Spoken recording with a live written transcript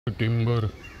Timber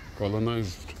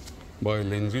colonized by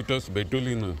Lignicolous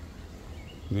betulina.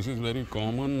 This is very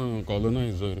common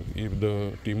colonizer. If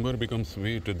the timber becomes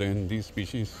wet, then these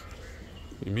species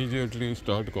immediately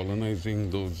start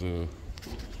colonizing those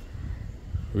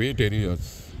wet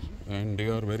areas, and they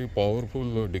are very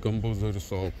powerful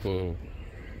decomposers of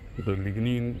the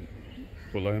lignin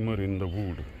polymer in the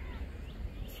wood.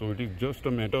 So it is just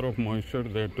a matter of moisture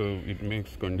that it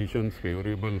makes conditions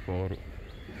favorable for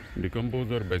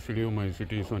decomposer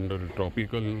basidiomycetes under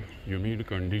tropical humid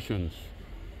conditions.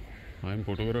 I am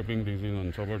photographing this in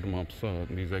unsought Mapusa.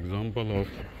 This example of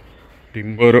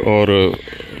timber or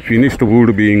finished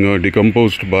wood being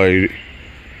decomposed by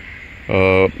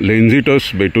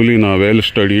Lignicolous betulina, well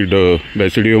studied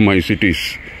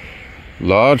basidiomycetes.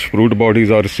 Large fruit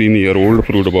bodies are seen here, old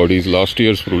fruit bodies, last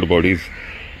year's fruit bodies.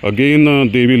 Again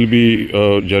they will be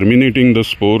germinating the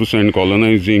spores and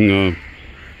colonizing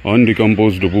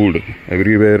undecomposed wood.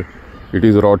 Everywhere it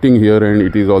is rotting here, and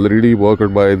it is already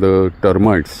worked by the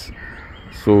termites.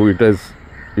 So it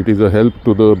is a help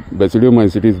to the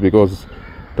basidiomycetes, because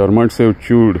termites have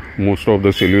chewed most of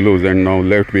the cellulose and now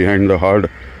left behind the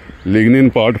hard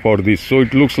lignin part for this. So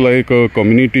it looks like a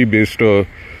community based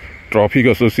trophic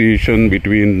association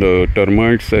between the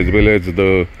termites as well as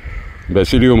the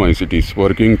basidiomycetes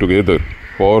working together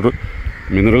for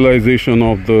mineralization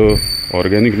of the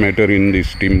organic matter in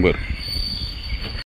this timber.